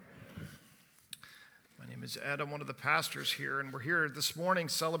name is Ed. I'm one of the pastors here, and we're here this morning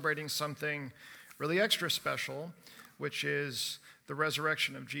celebrating something really extra special, which is the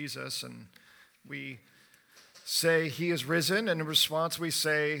resurrection of Jesus. And we say, He is risen, and in response we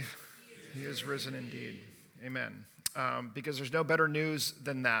say, He is risen indeed. Amen. Because there's no better news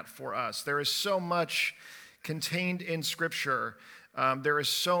than that for us. There is so much contained in Scripture. There is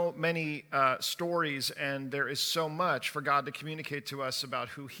so many stories, and there is so much for God to communicate to us about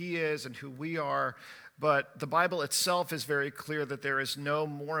who He is and who we are. But the Bible itself is very clear that there is no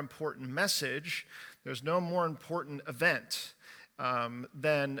more important message, there's no more important event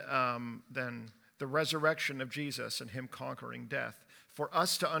than the resurrection of Jesus and Him conquering death, for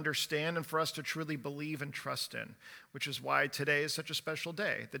us to understand and for us to truly believe and trust in, which is why today is such a special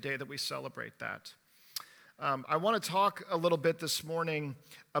day, the day that we celebrate that. I want to talk a little bit this morning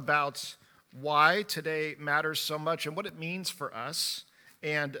about why today matters so much and what it means for us.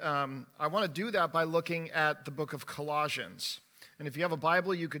 And I want to do that by looking at the book of Colossians. And if you have a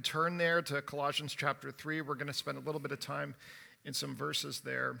Bible, you could turn there to Colossians chapter 3. We're going to spend a little bit of time in some verses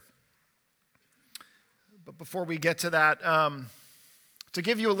there. But before we get to that, to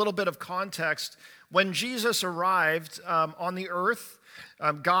give you a little bit of context, when Jesus arrived on the earth,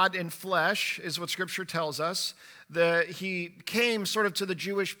 God in flesh is what Scripture tells us. He came sort of to the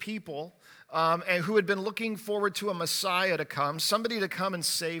Jewish people and who had been looking forward to a Messiah to come, somebody to come and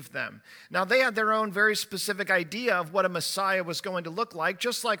save them. Now, they had their own very specific idea of what a Messiah was going to look like,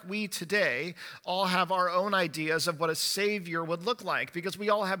 just like we today all have our own ideas of what a Savior would look like, because we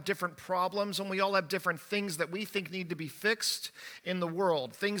all have different problems and we all have different things that we think need to be fixed in the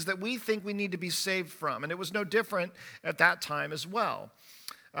world, things that we think we need to be saved from. And it was no different at that time as well.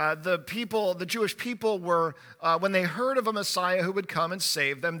 The Jewish people were, when they heard of a Messiah who would come and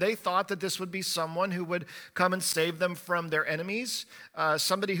save them, they thought that this would be someone who would come and save them from their enemies,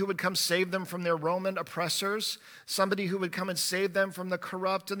 somebody who would come save them from their Roman oppressors, somebody who would come and save them from the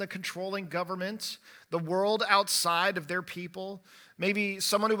corrupt and the controlling government, the world outside of their people. Maybe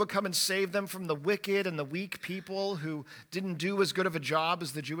someone who would come and save them from the wicked and the weak people who didn't do as good of a job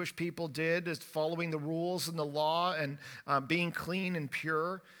as the Jewish people did, as following the rules and the law and being clean and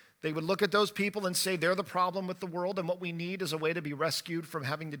pure. They would look at those people and say, they're the problem with the world, and what we need is a way to be rescued from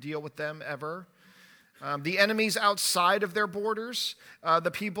having to deal with them ever. The enemies outside of their borders,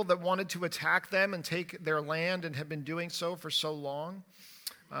 the people that wanted to attack them and take their land and have been doing so for so long.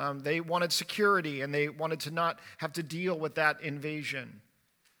 They wanted security, and they wanted to not have to deal with that invasion.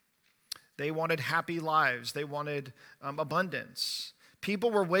 They wanted happy lives. They wanted abundance. People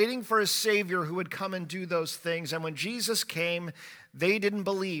were waiting for a Savior who would come and do those things. And when Jesus came, they didn't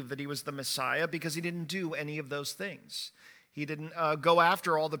believe that He was the Messiah because He didn't do any of those things. He didn't go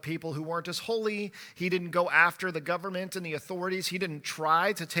after all the people who weren't as holy. He didn't go after the government and the authorities. He didn't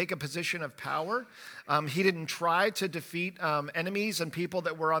try to take a position of power. He didn't try to defeat enemies and people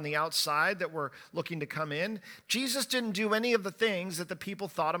that were on the outside that were looking to come in. Jesus didn't do any of the things that the people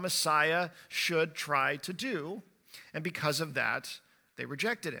thought a Messiah should try to do. And because of that, they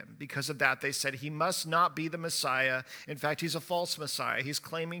rejected Him. Because of that, they said He must not be the Messiah. In fact, He's a false Messiah. He's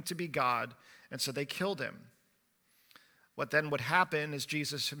claiming to be God. And so they killed Him. What then would happen is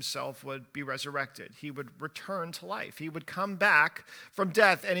Jesus Himself would be resurrected. He would return to life. He would come back from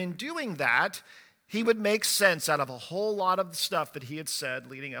death. And in doing that, He would make sense out of a whole lot of the stuff that He had said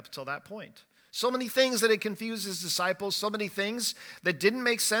leading up till that point. So many things that had confused His disciples, so many things that didn't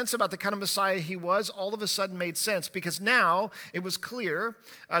make sense about the kind of Messiah He was, all of a sudden made sense, because now it was clear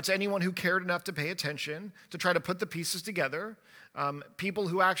to anyone who cared enough to pay attention, to try to put the pieces together, people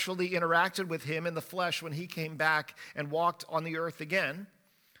who actually interacted with Him in the flesh when He came back and walked on the earth again.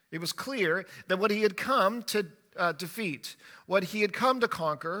 It was clear that what He had come to defeat, what He had come to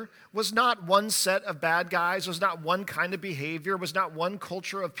conquer, was not one set of bad guys, was not one kind of behavior, was not one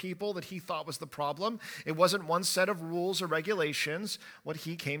culture of people that He thought was the problem. It wasn't one set of rules or regulations. What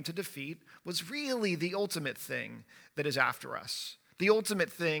He came to defeat was really the ultimate thing that is after us. The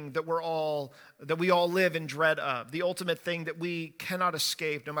ultimate thing that we all live in dread of, the ultimate thing that we cannot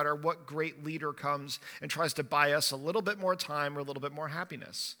escape no matter what great leader comes and tries to buy us a little bit more time or a little bit more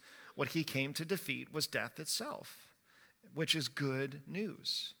happiness. What He came to defeat was death itself, which is good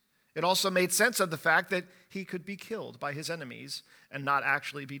news. It also made sense of the fact that He could be killed by His enemies and not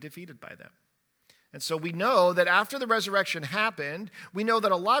actually be defeated by them. And so we know that after the resurrection happened, we know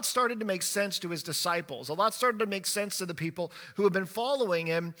that a lot started to make sense to His disciples. A lot started to make sense to the people who had been following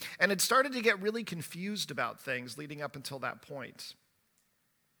Him, and had started to get really confused about things leading up until that point.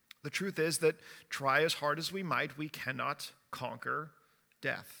 The truth is that try as hard as we might, we cannot conquer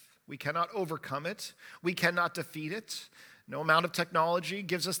death. We cannot overcome it. We cannot defeat it. No amount of technology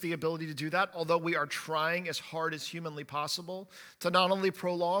gives us the ability to do that, although we are trying as hard as humanly possible to not only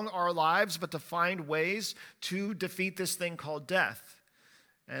prolong our lives, but to find ways to defeat this thing called death.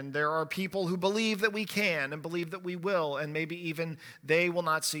 And there are people who believe that we can and believe that we will, and maybe even they will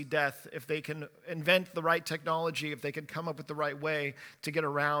not see death if they can invent the right technology, if they can come up with the right way to get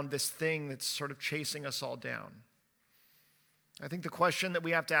around this thing that's sort of chasing us all down. I think the question that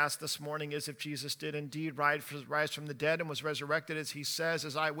we have to ask this morning is if Jesus did indeed rise from the dead and was resurrected, as he says,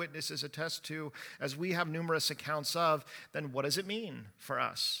 as eyewitnesses attest to, as we have numerous accounts of, then what does it mean for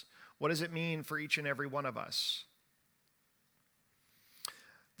us? What does it mean for each and every one of us?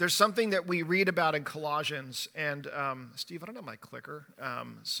 There's something that we read about in Colossians, and Steve, I don't have my clicker,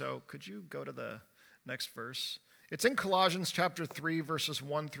 so could you go to the next verse? It's in Colossians chapter 3, verses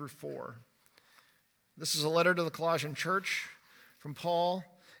 1 through 4. This is a letter to the Colossian church from Paul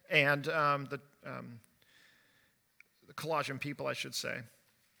and the Colossian people, I should say.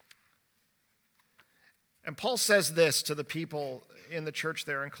 And Paul says this to the people in the church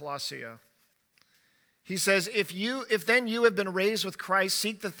there in Colossia. He says, if then you have been raised with Christ,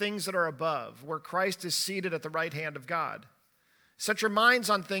 seek the things that are above, where Christ is seated at the right hand of God. Set your minds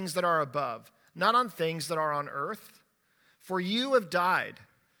on things that are above, not on things that are on earth. For you have died,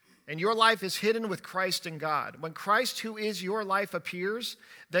 and your life is hidden with Christ in God. When Christ, who is your life, appears,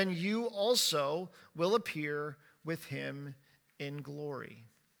 then you also will appear with him in glory.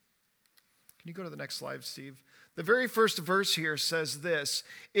 Can you go to the next slide, Steve? The very first verse here says this: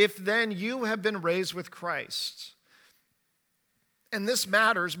 if then you have been raised with Christ. And this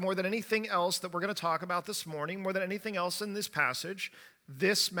matters more than anything else that we're going to talk about this morning, more than anything else in this passage.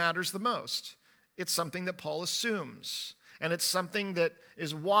 This matters the most. It's something that Paul assumes. And it's something that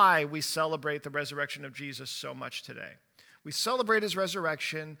is why we celebrate the resurrection of Jesus so much today. We celebrate his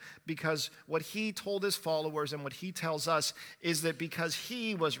resurrection because what he told his followers and what he tells us is that because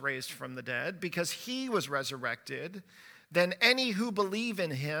he was raised from the dead, because he was resurrected, then any who believe in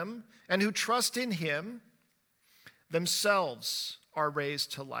him and who trust in him themselves are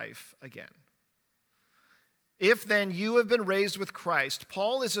raised to life again. If then you have been raised with Christ,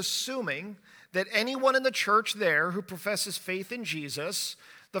 Paul is assuming that anyone in the church there who professes faith in Jesus,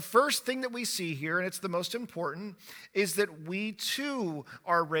 the first thing that we see here, and it's the most important, is that we too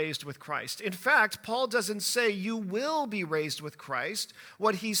are raised with Christ. In fact, Paul doesn't say you will be raised with Christ.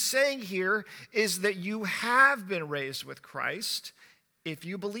 What he's saying here is that you have been raised with Christ if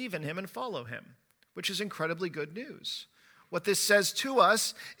you believe in him and follow him, which is incredibly good news. What this says to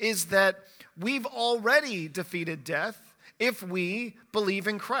us is that we've already defeated death if we believe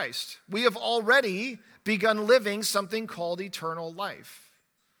in Christ. We have already begun living something called eternal life.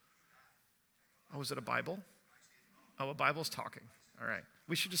 Oh, is it a Bible? Oh, a Bible's talking. All right.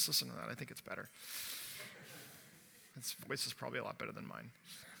 We should just listen to that. I think it's better. Its voice is probably a lot better than mine.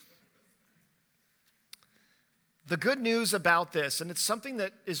 The good news about this, and it's something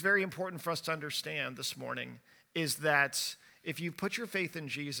that is very important for us to understand this morning, is that if you put your faith in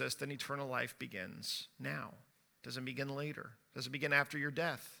Jesus, then eternal life begins now. It doesn't begin later. It doesn't begin after your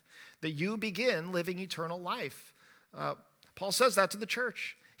death. That you begin living eternal life. Paul says that to the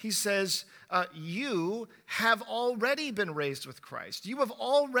church. He says, you have already been raised with Christ. You have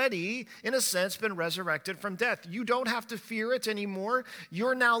already, in a sense, been resurrected from death. You don't have to fear it anymore.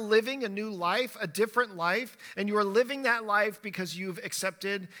 You're now living a new life, a different life, and you are living that life because you've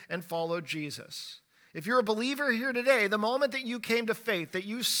accepted and followed Jesus. If you're a believer here today, the moment that you came to faith, that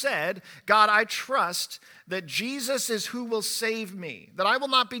you said, God, I trust that Jesus is who will save me, that I will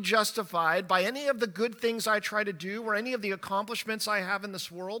not be justified by any of the good things I try to do or any of the accomplishments I have in this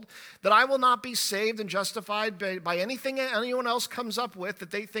world, that I will not be saved and justified by anything anyone else comes up with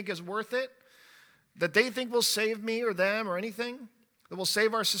that they think is worth it, that they think will save me or them or anything, that will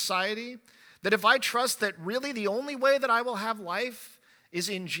save our society, that if I trust that really the only way that I will have life is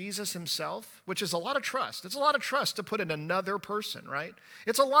in Jesus himself, which is a lot of trust. It's a lot of trust to put in another person, right?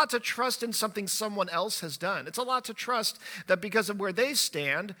 It's a lot to trust in something someone else has done. It's a lot to trust that because of where they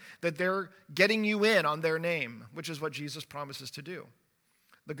stand, that they're getting you in on their name, which is what Jesus promises to do.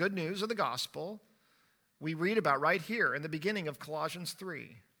 The good news of the gospel we read about right here in the beginning of Colossians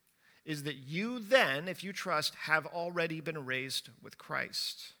 3 is that you then, if you trust, have already been raised with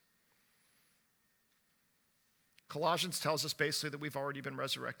Christ. Colossians tells us basically that we've already been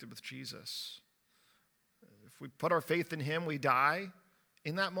resurrected with Jesus. If we put our faith in him, we die.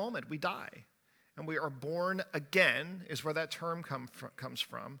 In that moment, we die. And we are born again, is where that term comes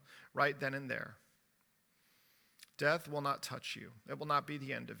from, right then and there. Death will not touch you. It will not be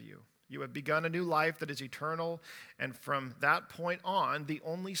the end of you. You have begun a new life that is eternal, and from that point on, the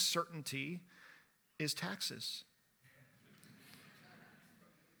only certainty is taxes.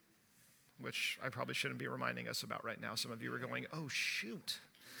 which I probably shouldn't be reminding us about right now. Some of you are going, oh, shoot,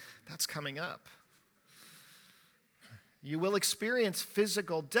 that's coming up. You will experience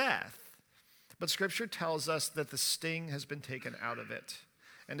physical death, but Scripture tells us that the sting has been taken out of it.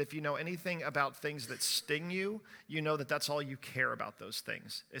 And if you know anything about things that sting you, you know that that's all you care about those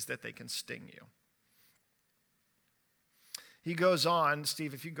things, is that they can sting you. He goes on,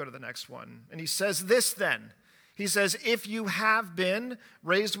 Steve, if you go to the next one, and he says this then. He says, if you have been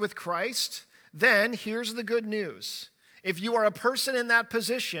raised with Christ, then here's the good news. If you are a person in that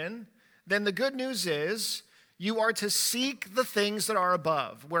position, then the good news is you are to seek the things that are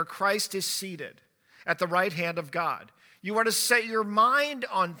above, where Christ is seated at the right hand of God. You are to set your mind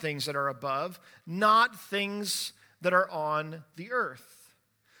on things that are above, not things that are on the earth.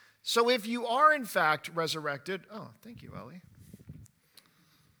 So if you are in fact resurrected, oh, thank you, Ellie.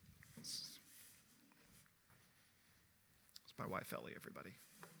 It's my wife, Ellie, everybody.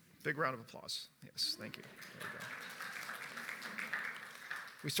 Big round of applause. Yes, thank you. There you go.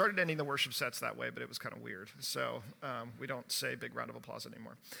 We started ending the worship sets that way, but it was kind of weird. So we don't say big round of applause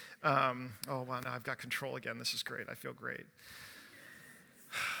anymore. Oh, wow, now I've got control again. This is great. I feel great.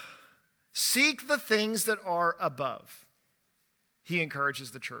 Seek the things that are above. He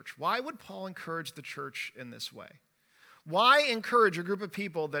encourages the church. Why would Paul encourage the church in this way? Why encourage a group of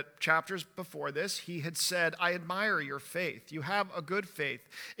people that chapters before this, he had said, I admire your faith. You have a good faith.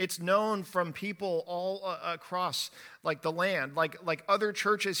 It's known from people all across like the land, like other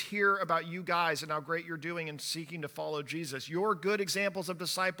churches hear about you guys and how great you're doing in seeking to follow Jesus. You're good examples of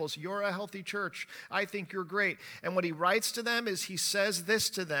disciples. You're a healthy church. I think you're great. And what he writes to them is he says this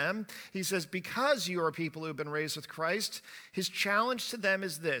to them. He says, because you are people who have been raised with Christ, his challenge to them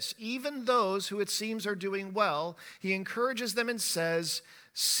is this. Even those who it seems are doing well, he encourages them and says,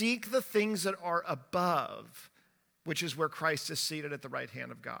 seek the things that are above, which is where Christ is seated at the right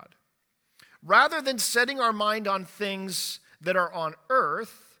hand of God. Rather than setting our mind on things that are on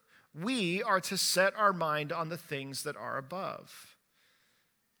earth, we are to set our mind on the things that are above.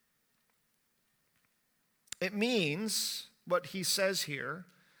 It means, what he says here,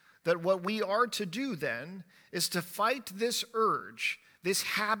 that what we are to do then is to fight this urge, this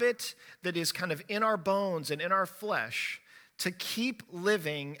habit that is kind of in our bones and in our flesh, to keep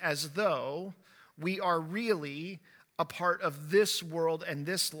living as though we are really a part of this world and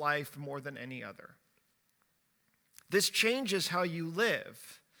this life more than any other. This changes how you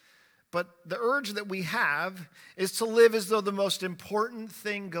live. But the urge that we have is to live as though the most important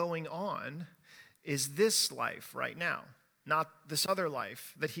thing going on is this life right now, not this other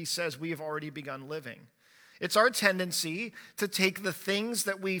life that he says we have already begun living. It's our tendency to take the things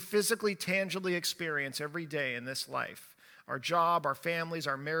that we physically, tangibly experience every day in this life, our job, our families,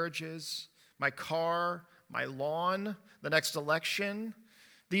 our marriages, my car, my lawn, the next election.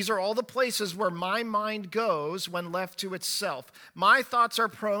 These are all the places where my mind goes when left to itself. My thoughts are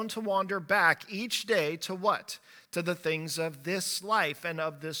prone to wander back each day to what? To the things of this life and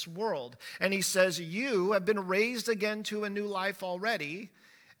of this world. And he says, you have been raised again to a new life already.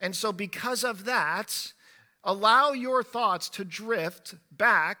 And so because of that, allow your thoughts to drift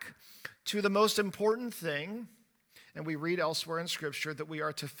back to the most important thing. And we read elsewhere in Scripture that we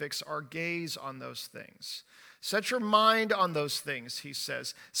are to fix our gaze on those things. Set your mind on those things, he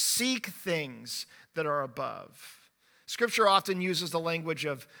says. Seek things that are above. Scripture often uses the language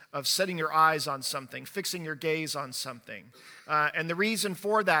of setting your eyes on something, fixing your gaze on something. And the reason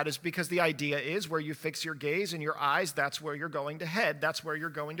for that is because the idea is where you fix your gaze and your eyes, that's where you're going to head. That's where you're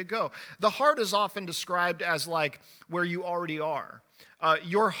going to go. The heart is often described as like where you already are.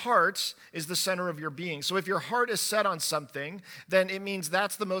 Your heart is the center of your being. So if your heart is set on something, then it means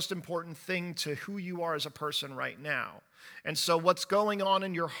that's the most important thing to who you are as a person right now. And so what's going on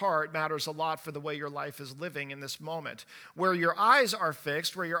in your heart matters a lot for the way your life is living in this moment. Where your eyes are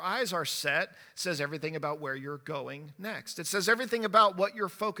fixed, where your eyes are set, says everything about where you're going next. It says everything about what you're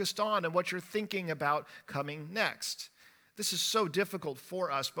focused on and what you're thinking about coming next. This is so difficult for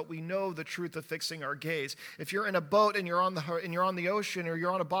us, but we know the truth of fixing our gaze. If you're in a boat and you're on the ocean or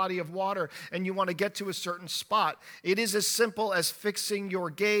you're on a body of water and you want to get to a certain spot, it is as simple as fixing your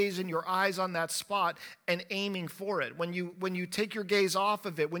gaze and your eyes on that spot and aiming for it. When you take your gaze off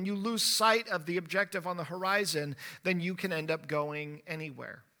of it, when you lose sight of the objective on the horizon, then you can end up going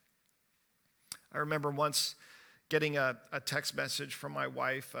anywhere. I remember once getting a text message from my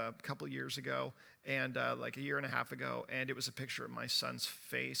wife a couple years ago, and like a year and a half ago, and it was a picture of my son's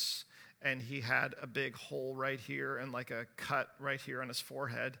face, and he had a big hole right here and like a cut right here on his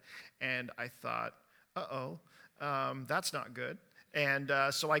forehead, and I thought, that's not good. And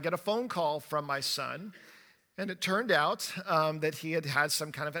so I get a phone call from my son, And it turned out that he had had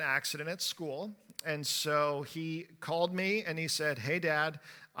some kind of an accident at school. And so he called me and he said, "Hey, Dad,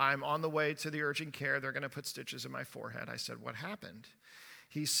 I'm on the way to the urgent care. They're going to put stitches in my forehead." I said, "What happened?"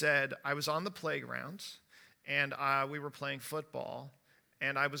 He said, "I was on the playground and we were playing football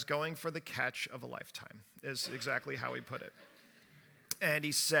and I was going for the catch of a lifetime," is exactly how he put it. And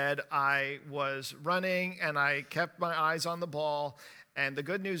he said, "I was running and I kept my eyes on the ball. And the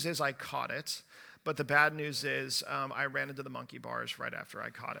good news is I caught it. But the bad news is I ran into the monkey bars right after I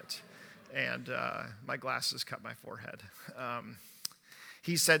caught it. And my glasses cut my forehead."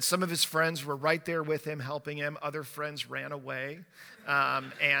 He said some of his friends were right there with him, helping him. Other friends ran away.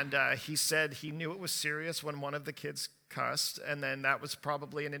 And he said he knew it was serious when one of the kids cussed, and then that was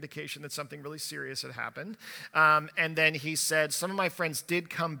probably an indication that something really serious had happened. And then he said, some of my friends did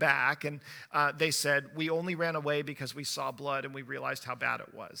come back, and they said, "We only ran away because we saw blood and we realized how bad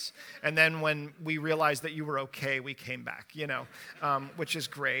it was. And then when we realized that you were okay, we came back," which is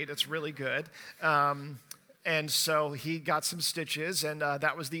great. It's really good. And so he got some stitches, and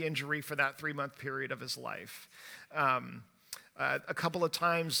that was the injury for that 3-month period of his life. A couple of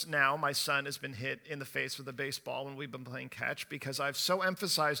times now, my son has been hit in the face with a baseball when we've been playing catch, because I've so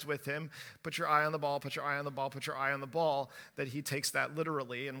emphasized with him, put your eye on the ball, put your eye on the ball, put your eye on the ball, that he takes that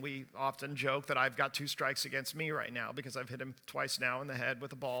literally. And we often joke that I've got 2 strikes against me right now because I've hit him twice now in the head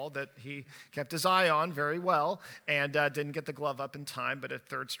with a ball that he kept his eye on very well and didn't get the glove up in time, but a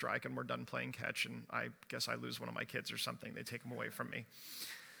 3rd strike and we're done playing catch, and I guess I lose one of my kids or something. They take him away from me.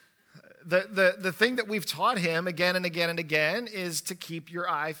 The thing that we've taught him again and again and again is to keep your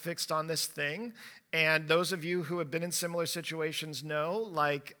eye fixed on this thing. And those of you who have been in similar situations know,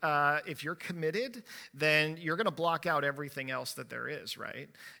 if you're committed, then you're going to block out everything else that there is, right?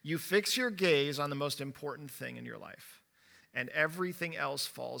 You fix your gaze on the most important thing in your life, and everything else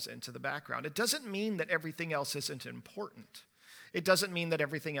falls into the background. It doesn't mean that everything else isn't important. It doesn't mean that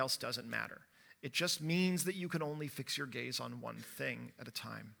everything else doesn't matter. It just means that you can only fix your gaze on one thing at a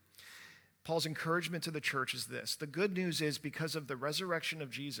time. Paul's encouragement to the church is this: the good news is, because of the resurrection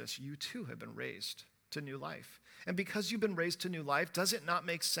of Jesus, you too have been raised to new life. And because you've been raised to new life, does it not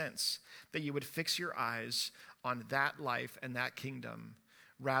make sense that you would fix your eyes on that life and that kingdom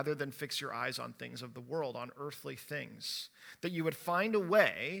rather than fix your eyes on things of the world, on earthly things? That you would find a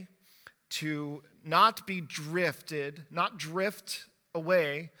way to not drift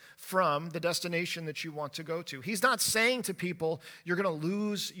away from the destination that you want to go to. He's not saying to people, you're going to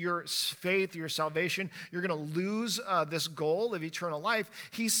lose your faith, your salvation, you're going to lose this goal of eternal life.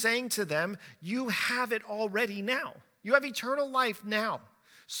 He's saying to them, you have it already now. You have eternal life now.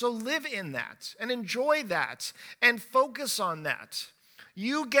 So live in that and enjoy that and focus on that.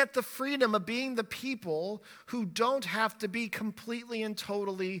 You get the freedom of being the people who don't have to be completely and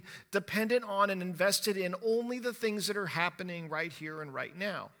totally dependent on and invested in only the things that are happening right here and right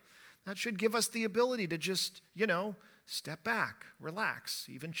now. That should give us the ability to just, step back, relax,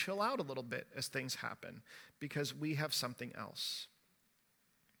 even chill out a little bit as things happen, because we have something else.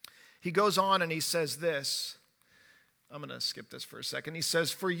 He goes on and he says this. I'm going to skip this for a second. He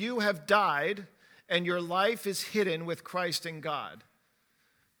says, "For you have died, and your life is hidden with Christ in God."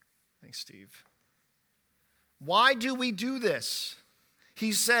 Thanks, Steve. Why do we do this?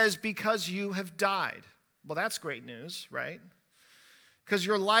 He says, because you have died. Well, that's great news, right? Because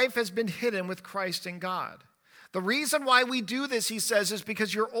your life has been hidden with Christ in God. The reason why we do this, he says, is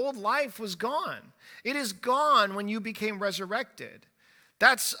because your old life was gone. It is gone when you became resurrected.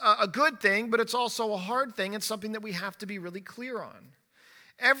 That's a good thing, but it's also a hard thing. It's something that we have to be really clear on.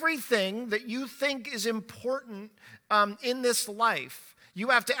 Everything that you think is important in this life, you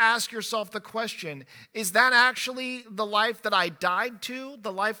have to ask yourself the question, is that actually the life that I died to?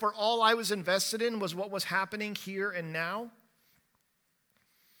 The life where all I was invested in was what was happening here and now?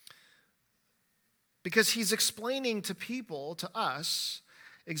 Because he's explaining to people, to us,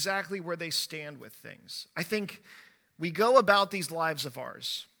 exactly where they stand with things. I think we go about these lives of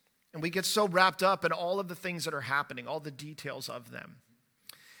ours, and we get so wrapped up in all of the things that are happening, all the details of them.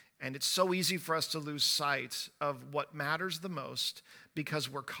 And it's so easy for us to lose sight of what matters the most because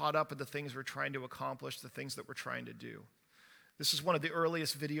we're caught up in the things we're trying to accomplish, the things that we're trying to do. This is one of the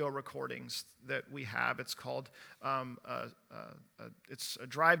earliest video recordings that we have. It's called, it's a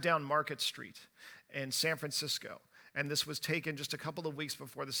drive down Market Street in San Francisco. And this was taken just a couple of weeks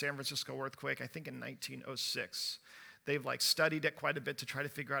before the San Francisco earthquake, I think in 1906. They've studied it quite a bit to try to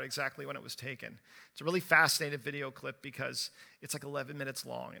figure out exactly when it was taken. It's a really fascinating video clip because it's 11 minutes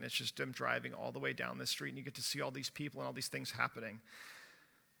long, and it's just them driving all the way down this street, and you get to see all these people and all these things happening.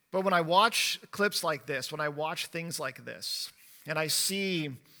 But when I watch clips like this, when I watch things like this, and I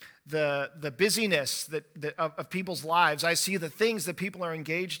see the busyness of people's lives. I see the things that people are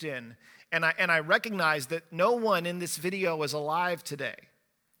engaged in. And I recognize that no one in this video is alive today.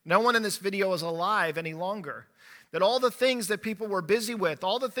 No one in this video is alive any longer. That all the things that people were busy with,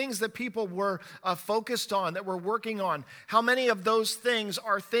 all the things that people were focused on, that were working on, how many of those things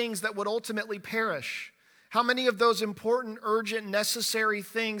are things that would ultimately perish? How many of those important, urgent, necessary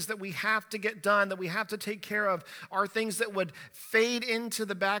things that we have to get done, that we have to take care of, are things that would fade into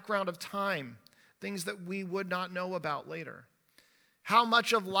the background of time, things that we would not know about later? How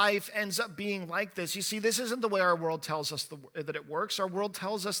much of life ends up being like this? You see, this isn't the way our world tells us that it works. Our world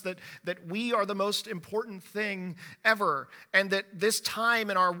tells us that we are the most important thing ever, and that this time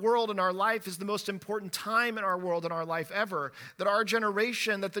in our world and our life is the most important time in our world and our life ever. That our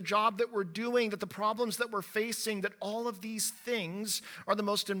generation, that the job that we're doing, that the problems that we're facing, that all of these things are the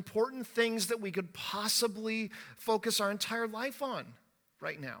most important things that we could possibly focus our entire life on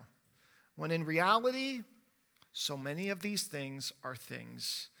right now. When in reality, so many of these things are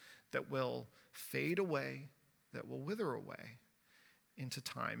things that will fade away, that will wither away into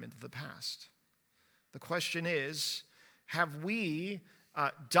time, into the past. The question is, have we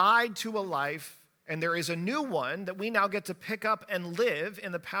died to a life, and there is a new one that we now get to pick up and live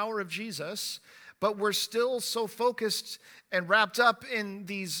in the power of Jesus, but we're still so focused and wrapped up in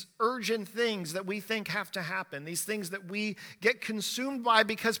these urgent things that we think have to happen, these things that we get consumed by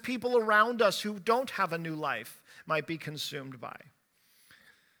because people around us who don't have a new life might be consumed by.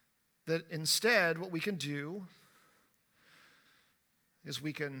 That instead, what we can do is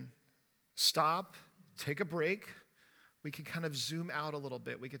we can stop, take a break, we can kind of zoom out a little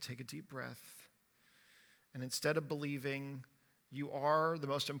bit, we could take a deep breath, and instead of believing you are the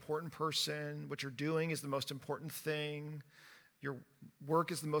most important person, what you're doing is the most important thing, your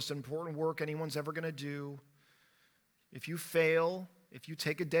work is the most important work anyone's ever going to do, if you fail, if you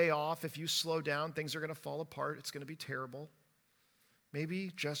take a day off, if you slow down, things are going to fall apart. It's going to be terrible.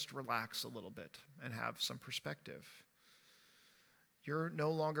 Maybe just relax a little bit and have some perspective. You're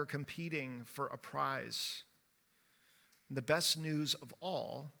no longer competing for a prize. And the best news of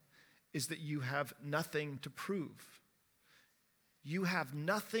all is that you have nothing to prove. You have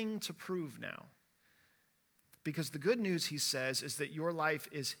nothing to prove now. Because the good news, he says, is that your life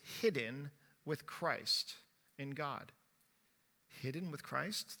is hidden with Christ in God. Hidden with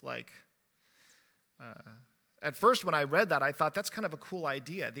Christ? At first when I read that, I thought that's kind of a cool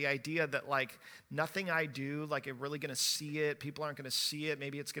idea. The idea that nothing I do, I'm really going to see it. People aren't going to see it.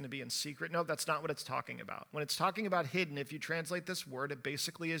 Maybe it's going to be in secret. No, that's not what it's talking about. When it's talking about hidden, if you translate this word, it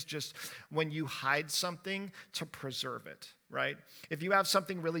basically is just when you hide something to preserve it, right? If you have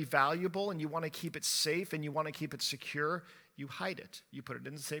something really valuable and you want to keep it safe and you want to keep it secure, you hide it. You put it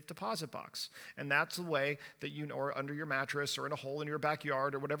in the safe deposit box. And that's the way that or under your mattress or in a hole in your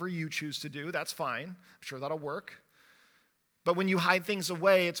backyard or whatever you choose to do. That's fine. I'm sure that'll work. But when you hide things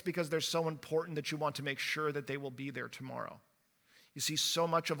away, it's because they're so important that you want to make sure that they will be there tomorrow. You see, so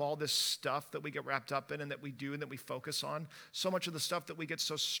much of all this stuff that we get wrapped up in and that we do and that we focus on, so much of the stuff that we get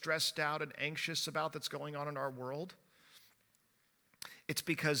so stressed out and anxious about that's going on in our world, it's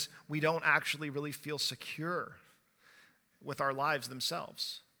because we don't actually really feel secure with our lives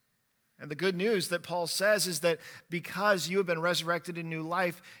themselves. And the good news that Paul says is that because you have been resurrected in new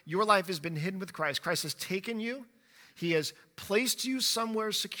life, your life has been hidden with Christ. Christ has taken you, he has placed you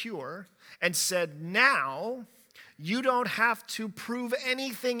somewhere secure, and said, now you don't have to prove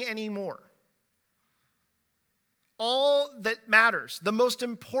anything anymore. All that matters, the most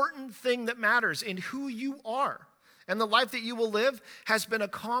important thing that matters in who you are and the life that you will live has been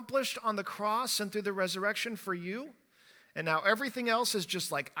accomplished on the cross and through the resurrection for you. And now everything else is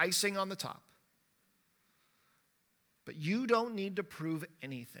just like icing on the top. But you don't need to prove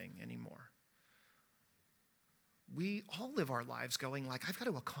anything anymore. We all live our lives going I've got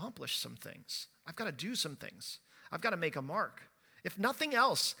to accomplish some things. I've got to do some things. I've got to make a mark. If nothing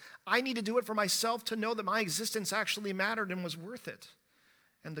else, I need to do it for myself to know that my existence actually mattered and was worth it.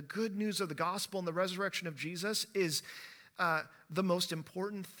 And the good news of the gospel and the resurrection of Jesus is the most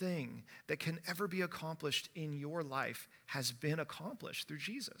important thing that can ever be accomplished in your life has been accomplished through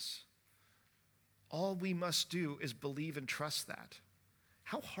Jesus. All we must do is believe and trust that.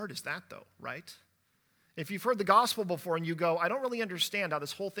 How hard is that though, right? If you've heard the gospel before and you go, I don't really understand how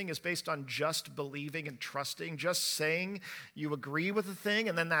this whole thing is based on just believing and trusting, just saying you agree with the thing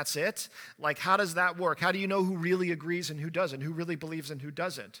and then that's it. How does that work? How do you know who really agrees and who doesn't? Who really believes and who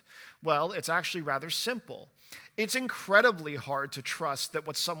doesn't? Well, it's actually rather simple. It's incredibly hard to trust that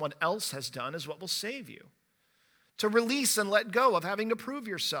what someone else has done is what will save you. To release and let go of having to prove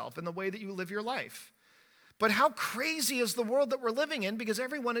yourself in the way that you live your life. But how crazy is the world that we're living in, because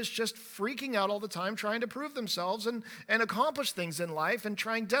everyone is just freaking out all the time trying to prove themselves and accomplish things in life and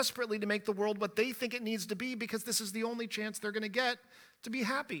trying desperately to make the world what they think it needs to be, because this is the only chance they're going to get to be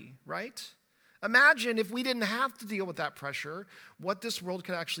happy, right? Imagine if we didn't have to deal with that pressure, what this world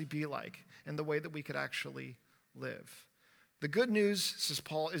could actually be like and the way that we could actually live. The good news, says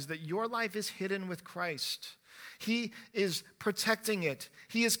Paul, is that your life is hidden with Christ. He is protecting it.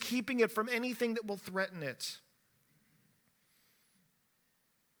 He is keeping it from anything that will threaten it.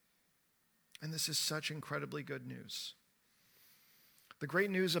 And this is such incredibly good news. The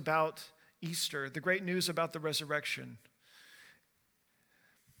great news about Easter, the great news about the resurrection,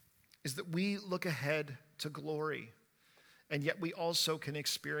 is that we look ahead to glory, and yet we also can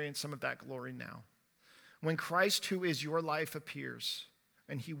experience some of that glory now. When Christ, who is your life, appears,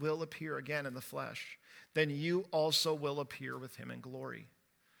 and he will appear again in the flesh, then you also will appear with him in glory.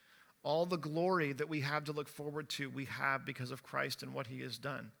 All the glory that we have to look forward to, we have because of Christ and what he has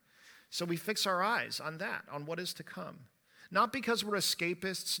done. So we fix our eyes on that, on what is to come. Not because we're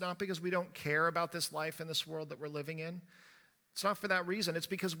escapists, not because we don't care about this life and this world that we're living in. It's not for that reason. It's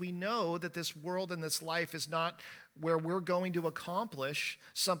because we know that this world and this life is not where we're going to accomplish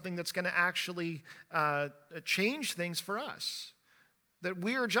something that's going to actually change things for us. That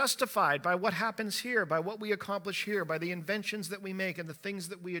we are justified by what happens here, by what we accomplish here, by the inventions that we make and the things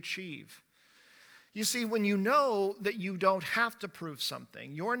that we achieve. You see, when you know that you don't have to prove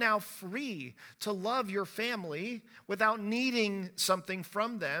something, you're now free to love your family without needing something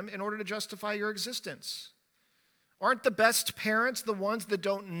from them in order to justify your existence. Aren't the best parents the ones that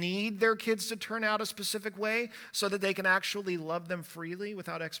don't need their kids to turn out a specific way so that they can actually love them freely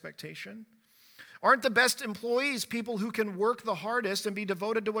without expectation? Aren't the best employees people who can work the hardest and be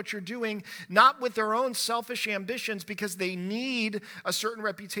devoted to what you're doing, not with their own selfish ambitions because they need a certain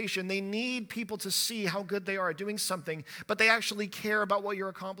reputation, they need people to see how good they are at doing something, but they actually care about what you're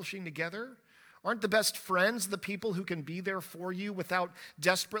accomplishing together? Aren't the best friends the people who can be there for you without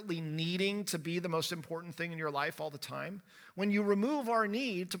desperately needing to be the most important thing in your life all the time? When you remove our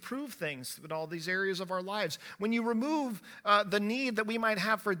need to prove things in all these areas of our lives, when you remove the need that we might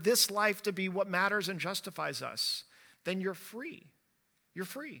have for this life to be what matters and justifies us, then you're free. You're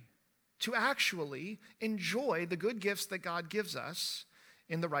free to actually enjoy the good gifts that God gives us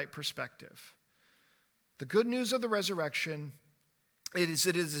in the right perspective. The good news of the resurrection, it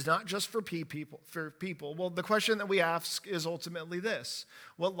is not just for people. Well, the question that we ask is ultimately this: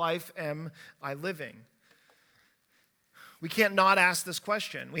 what life am I living? We can't not ask this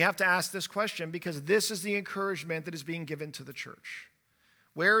question. We have to ask this question because this is the encouragement that is being given to the church.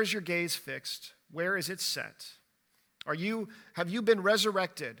 Where is your gaze fixed? Where is it set? Have you been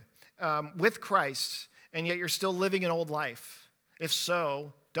resurrected with Christ, and yet you're still living an old life? If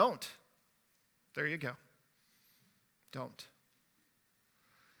so, don't. There you go. Don't.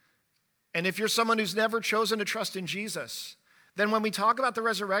 And if you're someone who's never chosen to trust in Jesus, then when we talk about the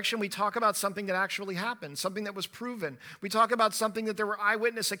resurrection, we talk about something that actually happened, something that was proven. We talk about something that there were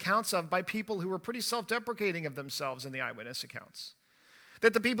eyewitness accounts of by people who were pretty self-deprecating of themselves in the eyewitness accounts.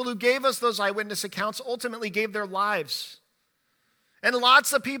 That the people who gave us those eyewitness accounts ultimately gave their lives. And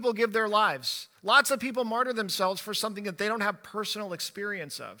lots of people give their lives. Lots of people martyr themselves for something that they don't have personal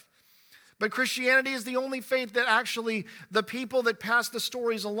experience of. But Christianity is the only faith that actually the people that pass the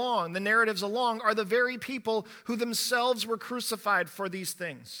stories along, the narratives along, are the very people who themselves were crucified for these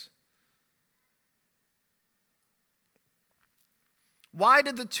things. Why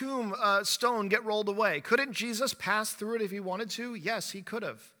did the tomb stone get rolled away? Couldn't Jesus pass through it if he wanted to? Yes, he could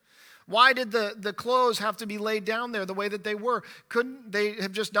have. Why did the clothes have to be laid down there the way that they were? Couldn't they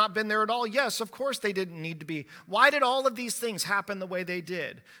have just not been there at all? Yes, of course they didn't need to be. Why did all of these things happen the way they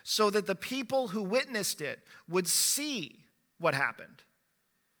did? So that the people who witnessed it would see what happened.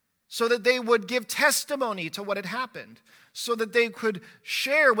 So that they would give testimony to what had happened. So that they could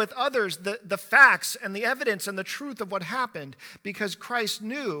share with others the facts and the evidence and the truth of what happened, because Christ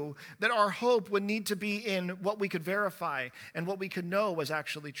knew that our hope would need to be in what we could verify and what we could know was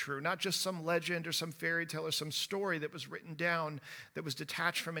actually true, not just some legend or some fairy tale or some story that was written down that was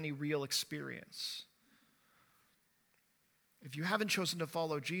detached from any real experience. If you haven't chosen to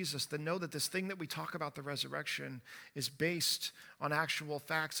follow Jesus, then know that this thing that we talk about, the resurrection, is based on actual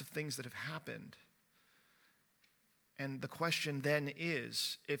facts of things that have happened. And the question then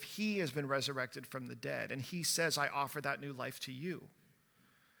is, if he has been resurrected from the dead and he says, I offer that new life to you,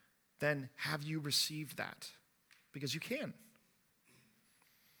 then have you received that? Because you can.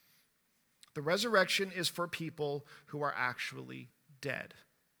 The resurrection is for people who are actually dead.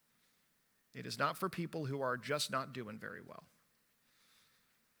 It is not for people who are just not doing very well.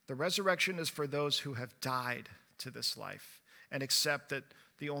 The resurrection is for those who have died to this life and accept that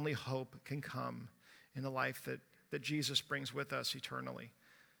the only hope can come in the life that Jesus brings with us eternally.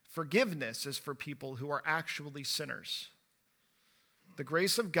 Forgiveness is for people who are actually sinners. The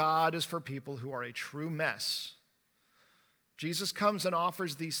grace of God is for people who are a true mess. Jesus comes and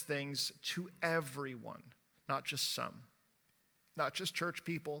offers these things to everyone, not just some, not just church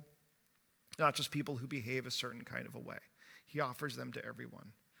people, not just people who behave a certain kind of a way. He offers them to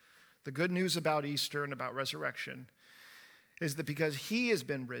everyone. The good news about Easter and about resurrection is that because he has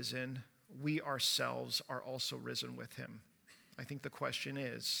been risen, we ourselves are also risen with him. I think the question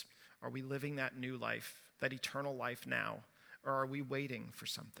is, are we living that new life, that eternal life now, or are we waiting for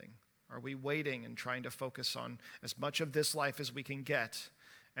something? Are we waiting and trying to focus on as much of this life as we can get,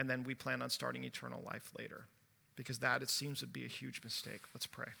 and then we plan on starting eternal life later? Because that, it seems, would be a huge mistake. Let's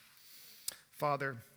pray. Father,